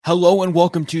Hello and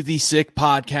welcome to the Sick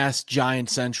Podcast,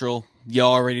 Giant Central. You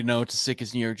already know it's the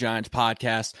sickest New York Giants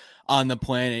podcast on the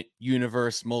planet,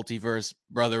 universe, multiverse.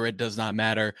 Brother, it does not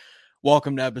matter.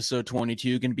 Welcome to episode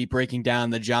 22. Going to be breaking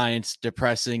down the Giants'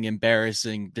 depressing,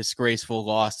 embarrassing, disgraceful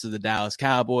loss to the Dallas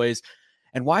Cowboys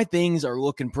and why things are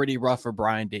looking pretty rough for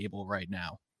Brian Daboll right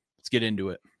now. Let's get into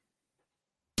it.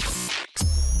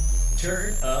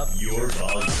 Turn up your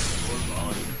volume.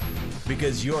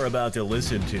 Because you're about to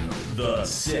listen to the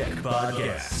Sick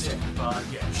Podcast.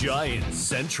 Giants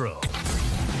Central.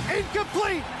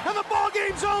 Incomplete, and the ball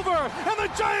game's over, and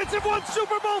the Giants have won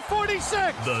Super Bowl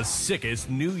 46. The sickest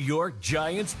New York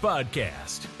Giants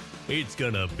podcast. It's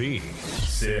gonna be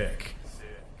sick.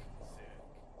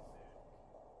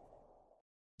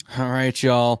 All right,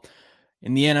 y'all.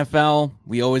 In the NFL,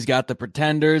 we always got the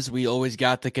pretenders, we always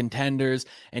got the contenders,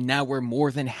 and now we're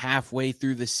more than halfway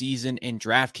through the season, and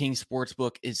DraftKings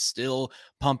Sportsbook is still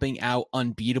pumping out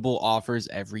unbeatable offers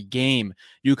every game.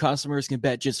 New customers can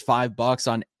bet just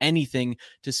 $5 on anything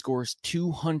to score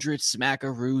 200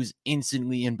 smackaroos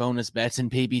instantly in bonus bets,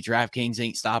 and baby, DraftKings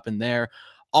ain't stopping there.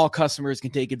 All customers can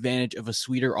take advantage of a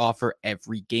sweeter offer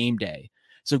every game day.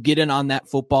 So get in on that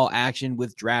football action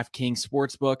with DraftKings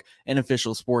Sportsbook, an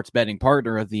official sports betting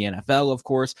partner of the NFL, of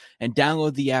course, and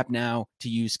download the app now to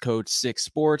use code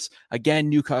 6sports. Again,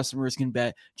 new customers can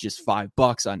bet just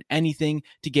 $5 on anything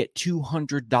to get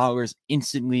 $200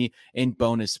 instantly in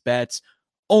bonus bets,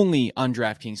 only on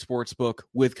DraftKings Sportsbook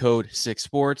with code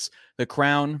 6sports. The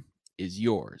crown is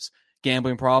yours.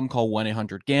 Gambling problem? Call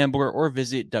 1-800-GAMBLER or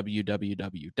visit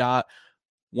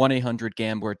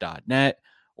www.1800gambler.net.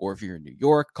 Or if you're in New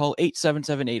York, call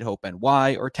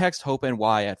 877-8-HOPE-NY or text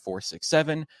HOPE-NY at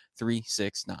 467-369.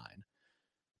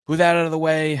 With that out of the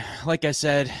way, like I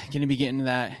said, going to be getting to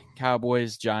that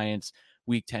Cowboys-Giants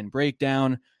Week 10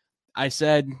 breakdown. I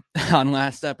said on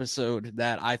last episode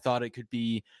that I thought it could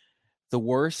be the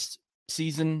worst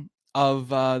season of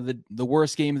the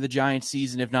worst game of the Giants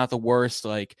season, if not the worst.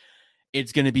 Like,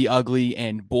 it's going to be ugly,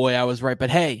 and boy, I was right. But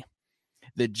hey,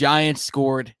 the Giants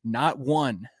scored not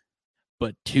one,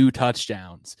 but 2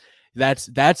 touchdowns.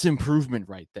 That's improvement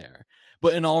right there.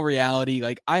 But in all reality,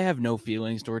 like, I have no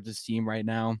feelings towards this team right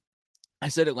now. I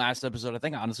said it last episode. I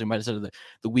think honestly I might have said it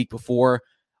the week before.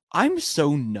 I'm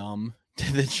so numb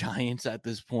to the Giants at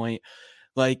this point.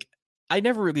 Like, I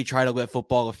never really try to let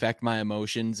football affect my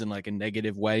emotions in like a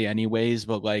negative way anyways,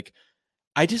 but like,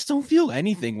 I just don't feel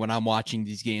anything when I'm watching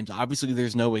these games. Obviously,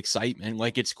 there's no excitement.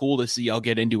 Like, it's cool to see. I'll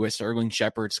get into it. Sterling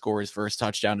Shepard score his first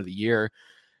touchdown of the year.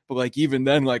 But like, even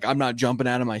then, like, I'm not jumping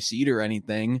out of my seat or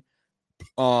anything.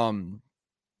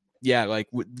 Yeah, like,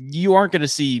 you aren't going to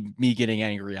see me getting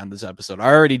angry on this episode. I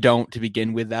already don't to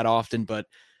begin with that often, but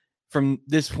from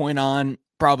this point on,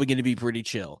 probably going to be pretty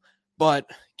chill. But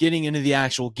getting into the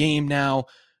actual game now,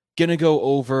 going to go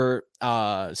over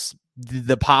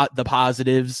the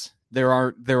positives. There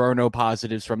are no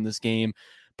positives from this game,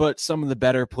 but some of the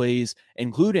better plays,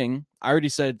 including, I already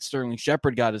said Sterling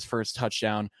Shepard got his first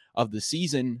touchdown of the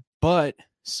season, but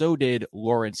so did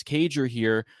Lawrence Cager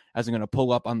here, as I'm going to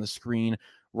pull up on the screen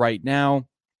right now.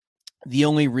 The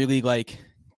only really like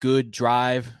good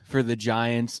drive for the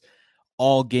Giants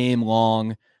all game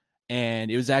long,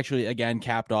 and it was actually, again,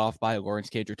 capped off by a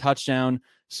Lawrence Cager touchdown.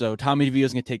 So Tommy DeVito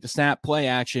is going to take the snap, play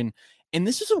action, and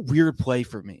this is a weird play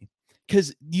for me.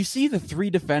 Because you see the 3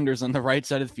 defenders on the right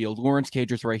side of the field. Lawrence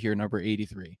Cager's right here, number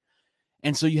 83.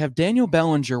 And so you have Daniel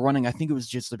Bellinger running, I think it was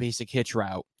just a basic hitch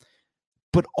route.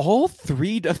 But all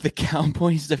 3 of the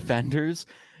Cowboys defenders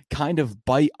kind of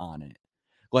bite on it.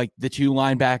 Like the 2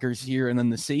 linebackers here and then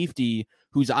the safety,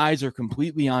 whose eyes are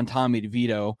completely on Tommy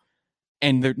DeVito.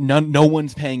 And no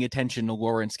one's paying attention to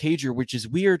Lawrence Cager, which is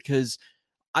weird because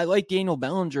I like Daniel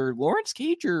Bellinger. Lawrence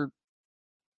Cager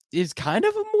is kind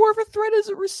of more of a threat as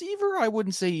a receiver. I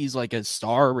wouldn't say he's like a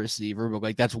star receiver, but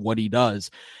like, that's what he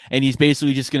does. And he's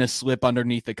basically just going to slip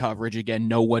underneath the coverage. Again,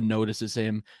 no one notices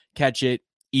him. Catch it.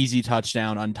 Easy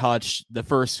touchdown, untouched. The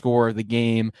first score of the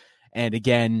game. And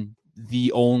again,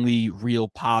 the only real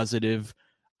positive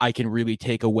I can really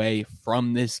take away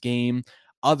from this game,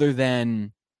 other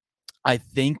than I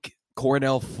think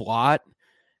Cordell Flott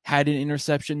had an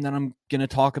interception that I'm going to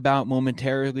talk about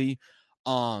momentarily.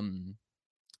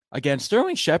 Again,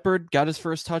 Sterling Shepard got his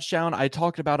first touchdown. I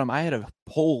talked about him. I had a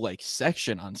whole like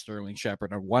section on Sterling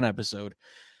Shepard on one episode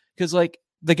because like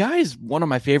the guy is one of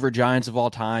my favorite Giants of all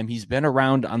time. He's been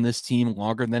around on this team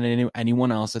longer than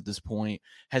anyone else at this point,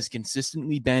 has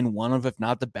consistently been one of, if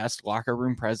not the best locker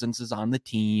room presences on the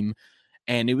team.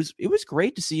 And it was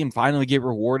great to see him finally get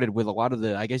rewarded with a lot of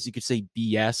the, I guess you could say,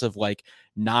 BS of like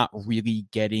not really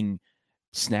getting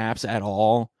snaps at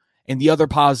all. And the other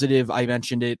positive, I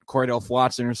mentioned it, Cordell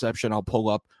Flott's interception, I'll pull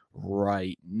up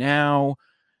right now.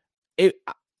 It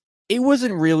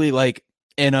wasn't really like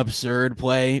an absurd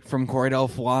play from Cordell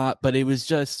Flott, but it was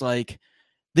just like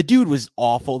the dude was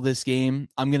awful this game.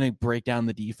 I'm going to break down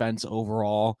the defense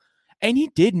overall. And he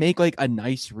did make like a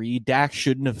nice read. Dak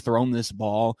shouldn't have thrown this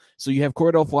ball. So you have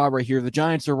Cordell Flott right here. The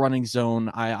Giants are running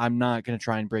zone. I'm not going to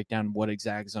try and break down what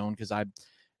exact zone because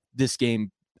this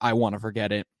game, I want to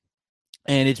forget it.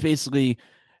 And it's basically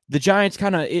the Giants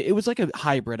kind of, it was like a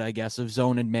hybrid, I guess, of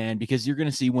zone and man, because you're going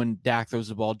to see when Dak throws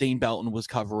the ball, Dane Belton was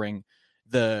covering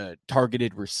the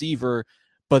targeted receiver,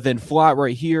 but then Flott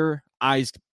right here,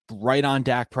 eyes right on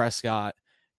Dak Prescott,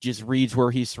 just reads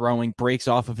where he's throwing, breaks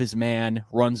off of his man,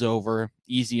 runs over,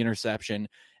 easy interception.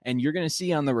 And you're going to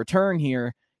see on the return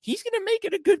here, he's going to make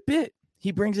it a good bit.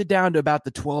 He brings it down to about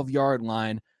the 12-yard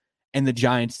line. And the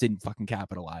Giants didn't fucking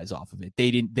capitalize off of it.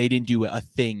 They didn't do a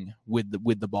thing with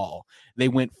the ball. They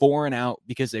went 4 and out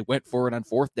because they went for it on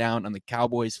 4th down on the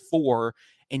Cowboys 4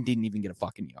 and didn't even get a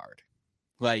fucking yard.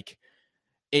 Like,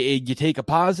 you take a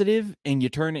positive and you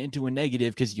turn it into a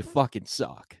negative because you fucking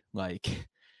suck. Like,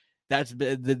 that's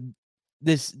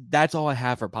all I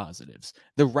have for positives.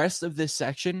 The rest of this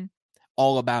section,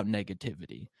 all about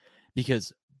negativity.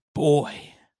 Because, boy,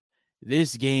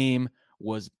 this game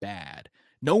was bad.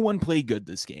 No one played good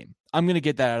this game. I'm going to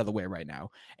get that out of the way right now.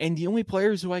 And the only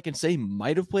players who I can say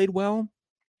might have played well,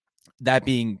 that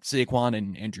being Saquon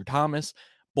and Andrew Thomas,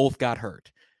 both got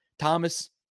hurt. Thomas,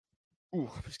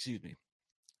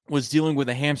 was dealing with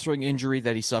a hamstring injury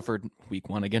that he suffered week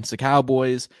 1 against the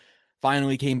Cowboys.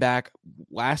 Finally came back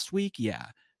last week. Yeah,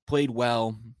 played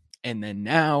well. And then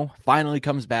now finally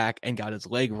comes back and got his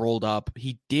leg rolled up.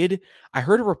 I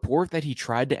heard a report that he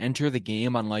tried to enter the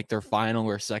game on like their final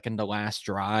or second to last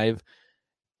drive,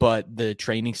 but the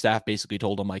training staff basically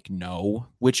told him like no,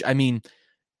 which I mean,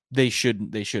 they should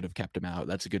have kept him out.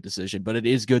 That's a good decision, but it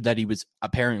is good that he was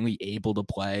apparently able to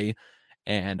play.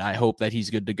 And I hope that he's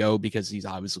good to go because he's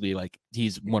obviously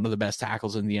he's one of the best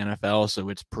tackles in the NFL. So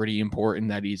it's pretty important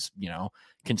that he's,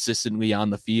 consistently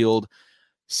on the field.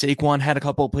 Saquon had a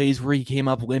couple of plays where he came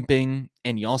up limping,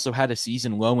 and he also had a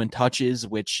season low in touches,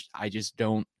 which I just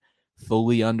don't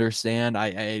fully understand.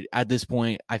 I at this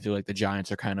point, I feel like the Giants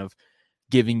are kind of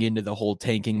giving into the whole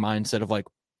tanking mindset of like,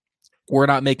 we're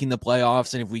not making the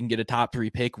playoffs, and if we can get a top 3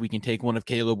 pick, we can take one of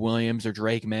Caleb Williams or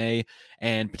Drake May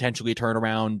and potentially turn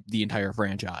around the entire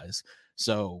franchise.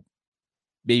 So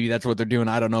maybe that's what they're doing.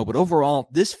 I don't know. But overall,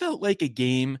 this felt like a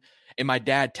game, and my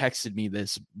dad texted me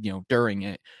this, during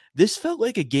it. This felt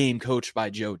like a game coached by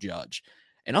Joe Judge.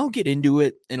 And I'll get into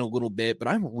it in a little bit, but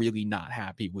I'm really not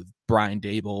happy with Brian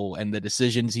Daboll and the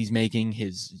decisions he's making,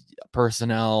 his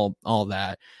personnel, all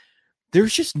that.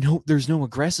 There's no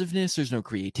aggressiveness. There's no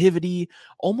creativity.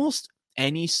 Almost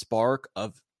any spark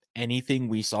of anything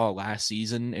we saw last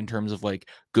season in terms of like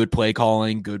good play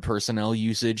calling, good personnel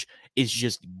usage is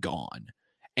just gone.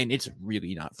 And it's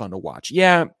really not fun to watch.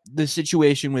 Yeah, the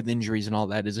situation with injuries and all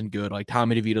that isn't good. Like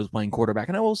Tommy DeVito's playing quarterback.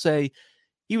 And I will say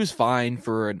he was fine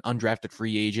for an undrafted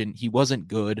free agent. He wasn't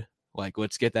good. Like,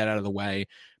 let's get that out of the way.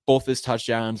 Both his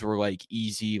touchdowns were like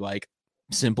easy, like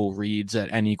simple reads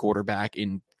that any quarterback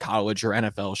in college or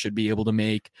NFL should be able to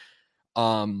make.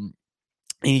 And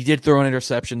he did throw an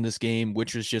interception this game,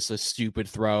 which was just a stupid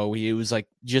throw. It was like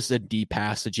just a deep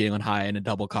pass to Jalen Hyatt in a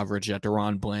double coverage that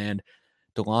Deron Bland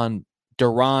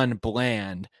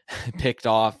picked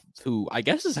off, who I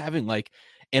guess is having like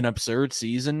an absurd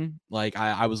season. Like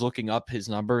I was looking up his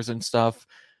numbers and stuff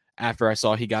after I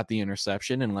saw he got the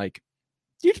interception, and like,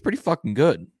 dude's pretty fucking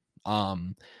good.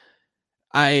 I'm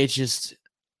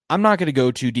not going to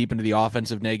go too deep into the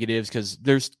offensive negatives because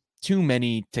there's too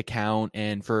many to count,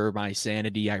 and for my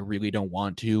sanity, I really don't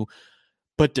want to.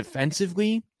 But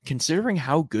defensively, considering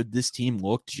how good this team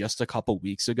looked just a couple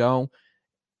weeks ago,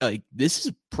 like, this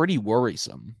is pretty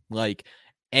worrisome. Like,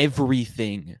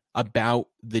 everything about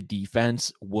the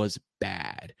defense was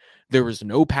bad. There was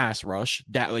no pass rush.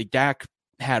 Dak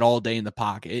had all day in the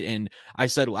pocket. And I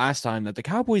said last time that the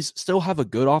Cowboys still have a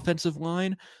good offensive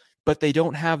line, but they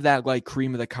don't have that like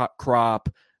cream of the crop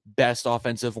best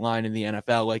offensive line in the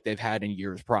NFL like they've had in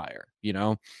years prior,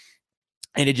 And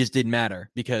it just didn't matter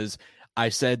because I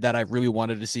said that I really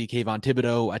wanted to see Kayvon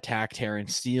Thibodeau attack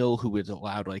Terrence Steele, who was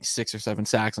allowed like 6 or 7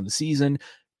 sacks on the season.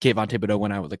 Kayvon Thibodeau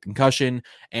went out with a concussion,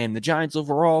 and the Giants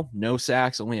overall, no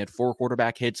sacks, only had 4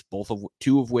 quarterback hits,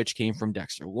 2 of which came from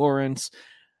Dexter Lawrence.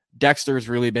 Dexter's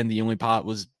really been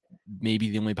was maybe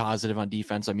the only positive on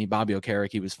defense. I mean, Bobby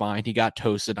Okereke, he was fine. He got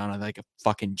toasted on like a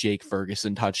fucking Jake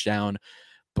Ferguson touchdown,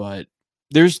 but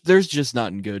there's just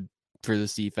nothing good for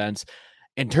this defense.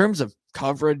 In terms of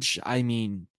coverage, I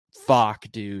mean, fuck,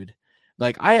 dude.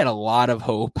 Like, I had a lot of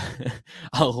hope,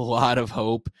 a lot of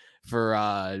hope for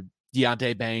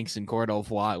Deontay Banks and Cordell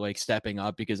Flott like stepping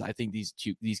up, because I think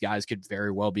these guys could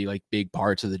very well be like big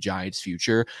parts of the Giants'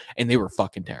 future, and they were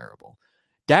fucking terrible.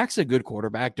 Dak's a good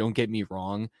quarterback, don't get me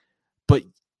wrong, but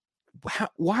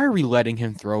why are we letting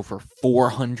him throw for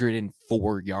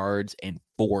 404 yards and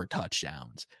 4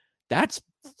 touchdowns? That's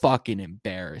fucking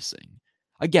embarrassing.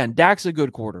 Again, Dak's a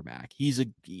good quarterback.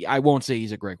 I won't say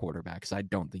he's a great quarterback, because I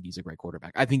don't think he's a great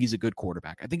quarterback. I think he's a good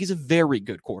quarterback. I think he's a very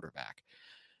good quarterback.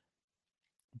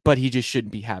 But he just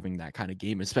shouldn't be having that kind of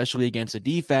game, especially against a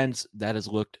defense that has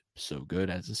looked so good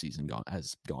as the season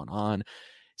has gone on.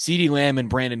 CeeDee Lamb and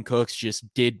Brandon Cooks just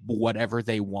did whatever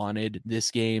they wanted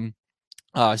this game.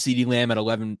 CeeDee Lamb had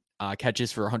 11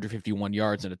 catches for 151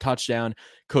 yards and a touchdown.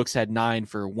 Cooks had 9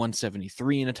 for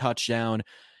 173 and a touchdown.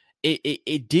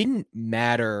 It didn't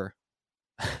matter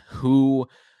who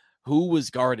was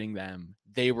guarding them.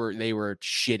 They were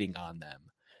shitting on them,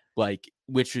 like,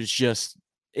 which was just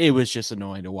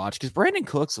annoying to watch, because Brandon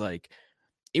Cooks, like,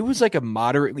 it was like a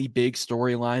moderately big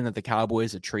storyline that the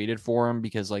Cowboys had traded for him,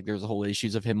 because like there's a whole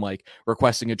issues of him like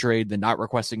requesting a trade, then not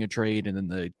requesting a trade, and then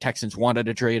the Texans wanted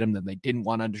to trade him, then they didn't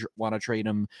want to trade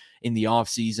him in the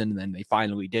offseason, and then they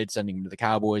finally did, sending him to the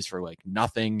Cowboys for like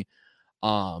nothing.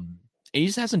 And he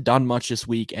just hasn't done much this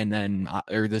week, and then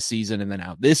or this season, and then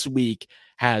out this week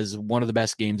has one of the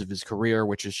best games of his career,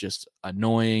 which is just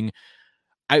annoying.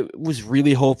 I was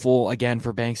really hopeful again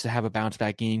for Banks to have a bounce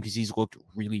back game, because he's looked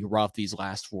really rough these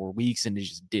last 4 weeks, and it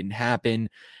just didn't happen.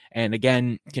 And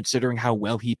again, considering how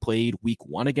well he played week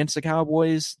 1 against the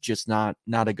Cowboys, just not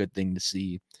a good thing to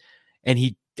see. And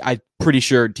I'm pretty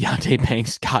sure Deontay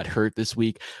Banks got hurt this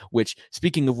week, which,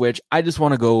 speaking of which, I just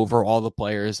want to go over all the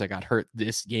players that got hurt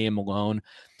this game alone.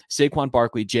 Saquon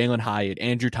Barkley, Jalen Hyatt,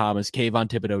 Andrew Thomas, Kayvon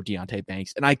Thibodeau, Deontay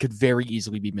Banks, and I could very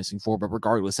easily be missing 4, but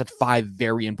regardless, that's 5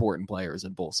 very important players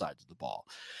on both sides of the ball.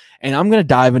 And I'm going to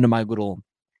dive into my little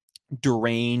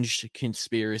deranged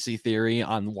conspiracy theory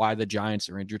on why the Giants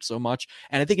are injured so much,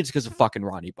 and I think it's because of fucking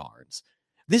Ronnie Barnes.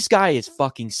 This guy is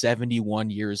fucking 71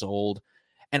 years old,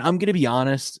 and I'm going to be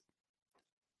honest,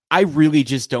 I really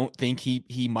just don't think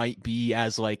he might be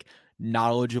as like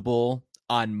knowledgeable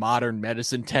on modern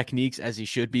medicine techniques as he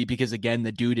should be, because again,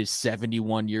 the dude is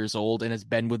 71 years old and has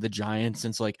been with the Giants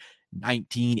since like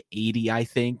 1980, I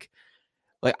think.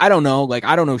 Like, I don't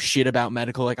know shit about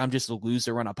medical. Like, I'm just a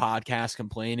loser on a podcast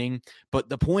complaining. But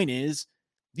the point is,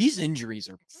 these injuries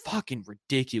are fucking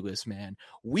ridiculous, man.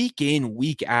 Week in,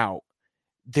 week out,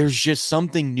 there's just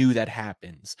something new that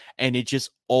happens, and it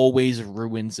just always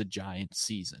ruins a Giants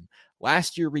season.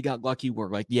 Last year we got lucky where,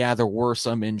 like, yeah, there were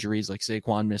some injuries, like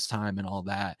Saquon missed time and all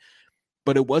that,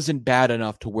 but it wasn't bad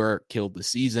enough to where it killed the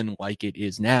season like it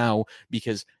is now,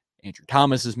 because Andrew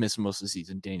Thomas has missed most of the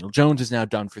season. Daniel Jones is now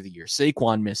done for the year.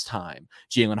 Saquon missed time.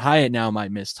 Jalen Hyatt now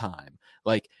might miss time.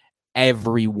 Like,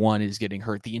 everyone is getting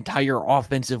hurt. The entire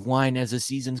offensive line as the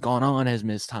season's gone on has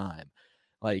missed time.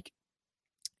 Like,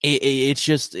 it's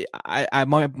just,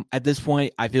 I'm at this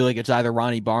point, I feel like it's either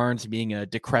Ronnie Barnes being a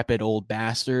decrepit old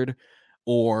bastard,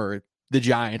 or the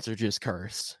Giants are just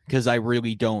cursed, because I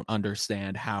really don't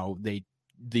understand how the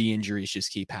injuries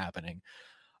just keep happening.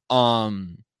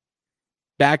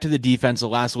 Back to the defense, the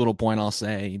last little point I'll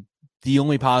say, the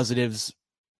only positives,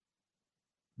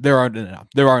 there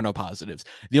are no positives.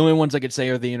 The only ones I could say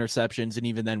are the interceptions, and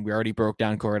even then, we already broke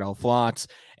down Cordell Flott,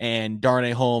 and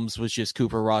Darnay Holmes was just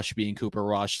Cooper Rush being Cooper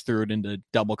Rush, threw it into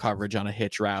double coverage on a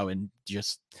hitch route, and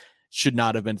just should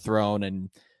not have been thrown. And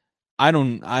I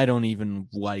don't even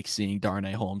like seeing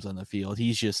Darnay Holmes on the field.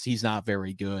 He's not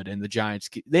very good, and the Giants,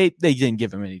 they didn't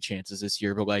give him any chances this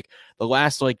year, but like the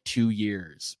last like 2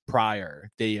 years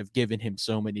prior, they have given him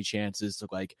so many chances to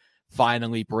like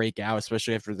finally break out,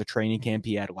 especially after the training camp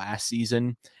he had last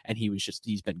season, and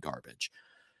he's been garbage.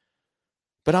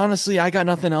 But honestly, I got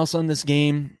nothing else on this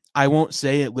game. I won't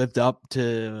say it lived up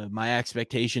to my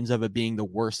expectations of it being the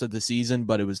worst of the season,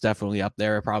 but it was definitely up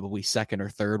there, probably second or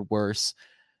third worst.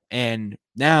 And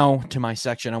now to my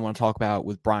section I want to talk about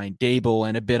with Brian Daboll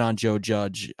and a bit on Joe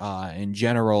Judge in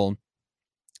general.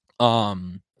 A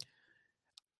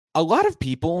lot of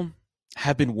people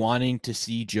have been wanting to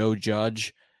see Joe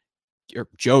Judge.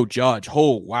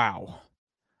 Oh, wow.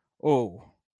 Oh,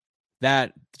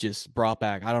 that just brought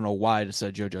back, I don't know why I just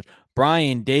said Joe Judge.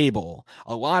 Brian Daboll.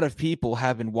 A lot of people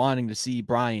have been wanting to see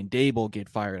Brian Daboll get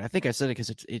fired. I think I said it because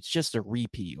it's just a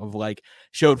repeat of like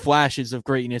showed flashes of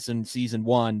greatness in season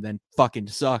 1, then fucking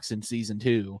sucks in season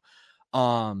 2.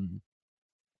 But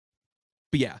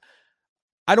yeah,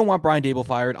 I don't want Brian Daboll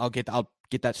fired. I'll get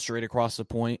that straight across the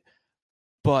point.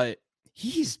 But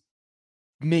he's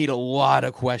made a lot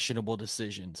of questionable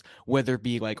decisions, whether it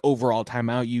be like overall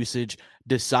timeout usage,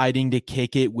 deciding to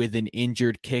kick it with an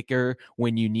injured kicker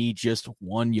when you need just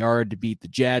 1 yard to beat the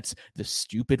Jets, the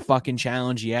stupid fucking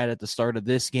challenge he had at the start of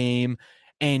this game,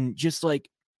 and just like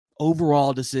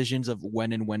overall decisions of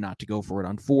when and when not to go for it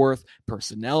on fourth,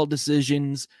 personnel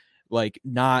decisions, like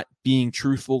not being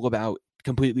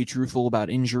completely truthful about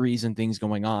injuries and things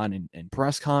going on in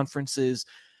press conferences.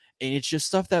 And it's just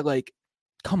stuff that, like,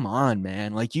 come on,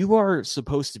 man. Like, you are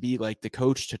supposed to be like the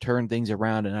coach to turn things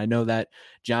around. And I know that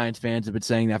Giants fans have been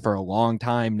saying that for a long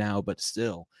time now, but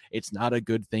still, it's not a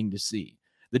good thing to see.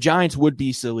 The Giants would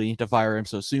be silly to fire him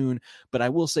so soon, but I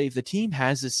will say if the team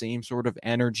has the same sort of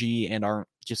energy and are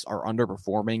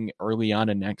underperforming early on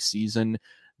in next season,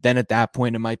 then at that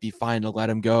point it might be fine to let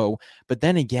him go. But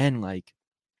then again, like,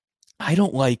 I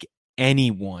don't like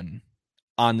anyone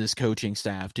on this coaching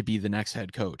staff to be the next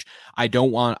head coach. I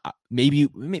don't want, maybe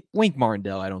Wink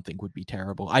Martindale, I don't think would be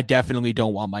terrible. I definitely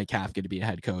don't want Mike Kafka to be a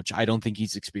head coach. I don't think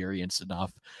he's experienced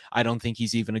enough. I don't think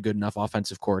he's even a good enough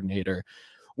offensive coordinator.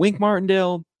 Wink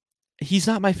Martindale, he's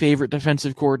not my favorite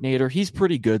defensive coordinator. He's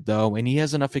pretty good though, and he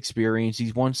has enough experience.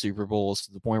 He's won Super Bowls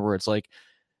to the point where it's like,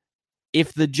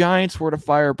 if the Giants were to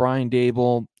fire Brian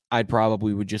Daboll, I'd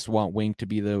probably would just want Wink to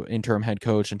be the interim head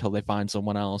coach until they find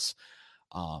someone else.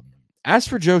 As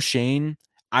for Joe Schoen,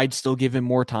 I'd still give him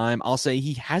more time. I'll say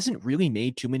he hasn't really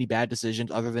made too many bad decisions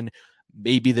other than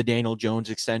maybe the Daniel Jones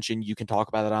extension. You can talk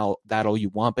about that all you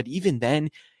want, but even then,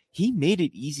 he made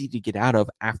it easy to get out of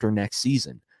after next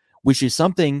season, which is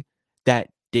something that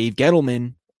Dave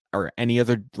Gettleman or any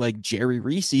other, like Jerry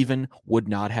Reese even, would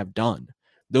not have done.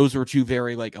 Those were two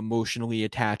very like emotionally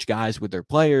attached guys with their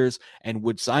players and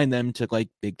would sign them to like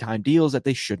big time deals that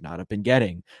they should not have been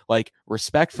getting. Like,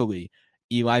 respectfully,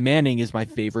 Eli Manning is my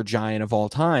favorite Giant of all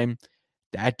time.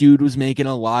 That dude was making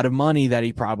a lot of money that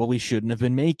he probably shouldn't have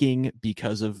been making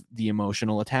because of the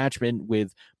emotional attachment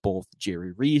with both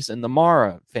Jerry Reese and the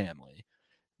Mara family.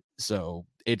 So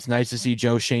it's nice to see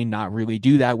Joe Schoen not really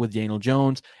do that with Daniel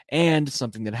Jones, and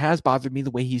something that has bothered me,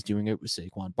 the way he's doing it with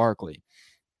Saquon Barkley.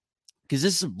 Because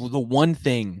this is the one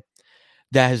thing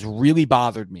that has really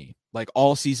bothered me, like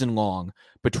all season long,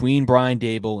 between Brian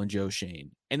Daboll and Joe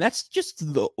Schoen. And that's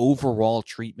just the overall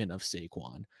treatment of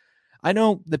Saquon. I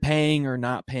know the paying or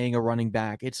not paying a running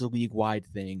back, it's a league-wide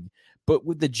thing. But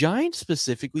with the Giants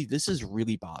specifically, this has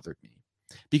really bothered me.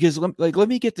 Because, let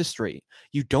me get this straight.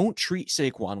 You don't treat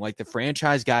Saquon like the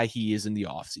franchise guy he is in the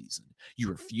offseason. You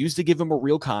refuse to give him a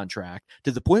real contract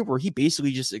to the point where he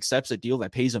basically just accepts a deal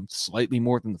that pays him slightly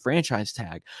more than the franchise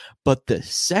tag. But the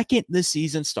second the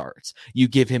season starts, you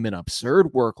give him an absurd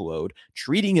workload,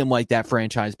 treating him like that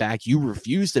franchise back you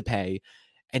refuse to pay.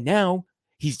 And now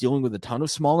he's dealing with a ton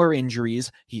of smaller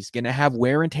injuries. He's going to have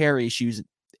wear and tear issues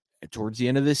towards the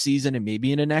end of this season and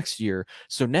maybe into next year.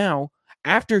 So now,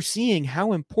 after seeing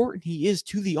how important he is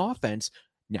to the offense,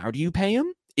 now do you pay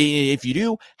him? If you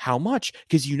do, how much?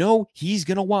 Because you know he's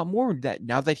going to want more that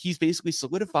now that he's basically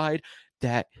solidified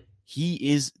that he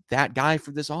is that guy for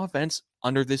this offense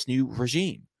under this new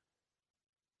regime.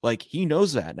 Like, he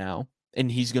knows that now,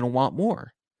 and he's going to want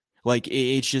more. Like,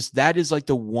 it's just, that is like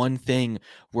the one thing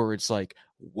where it's like,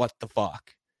 what the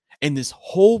fuck? And this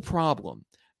whole problem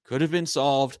could have been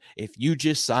solved if you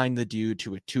just signed the dude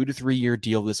to a 2 to 3 year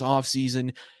deal this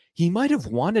offseason. He might have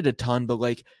wanted a ton, but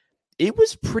like, it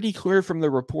was pretty clear from the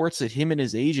reports that him and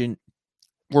his agent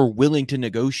were willing to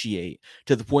negotiate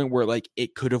to the point where like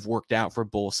it could have worked out for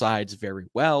both sides very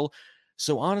well.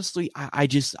 So honestly, I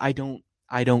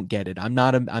don't get it. I'm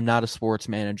not a sports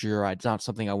manager. It's not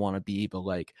something I want to be, but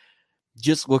like,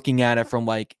 just looking at it from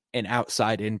like an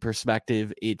outside in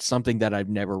perspective, it's something that I've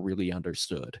never really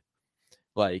understood.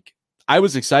 Like, I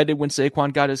was excited when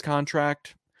Saquon got his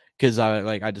contract because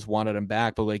I just wanted him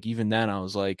back. But like, even then I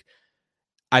was like,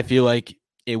 I feel like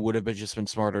it would have just been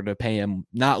smarter to pay him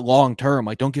not long term.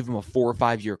 Like, don't give him a 4 or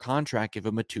 5 year contract, give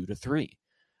him a 2 to 3.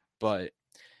 But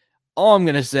all I'm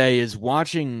going to say is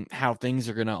watching how things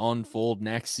are going to unfold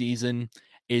next season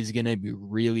is going to be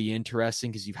really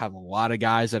interesting because you have a lot of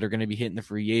guys that are going to be hitting the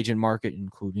free agent market,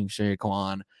 including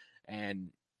Saquon.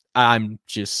 And I'm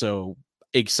just so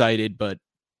excited, but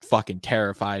fucking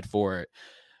terrified for it.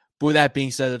 But with that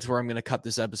being said, that's where I'm going to cut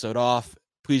this episode off.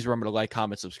 Please remember to like,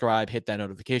 comment, subscribe, hit that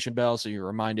notification bell so you're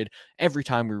reminded every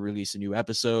time we release a new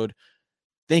episode.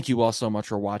 Thank you all so much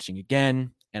for watching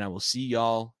again, and I will see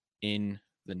y'all in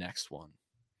the next one.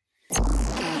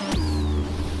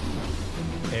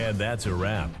 And that's a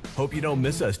wrap. Hope you don't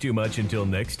miss us too much until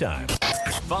next time.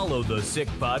 Follow the Sick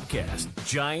Podcast,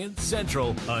 Giant Central,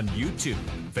 on YouTube,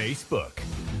 Facebook,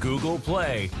 Google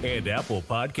Play, and Apple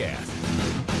Podcasts.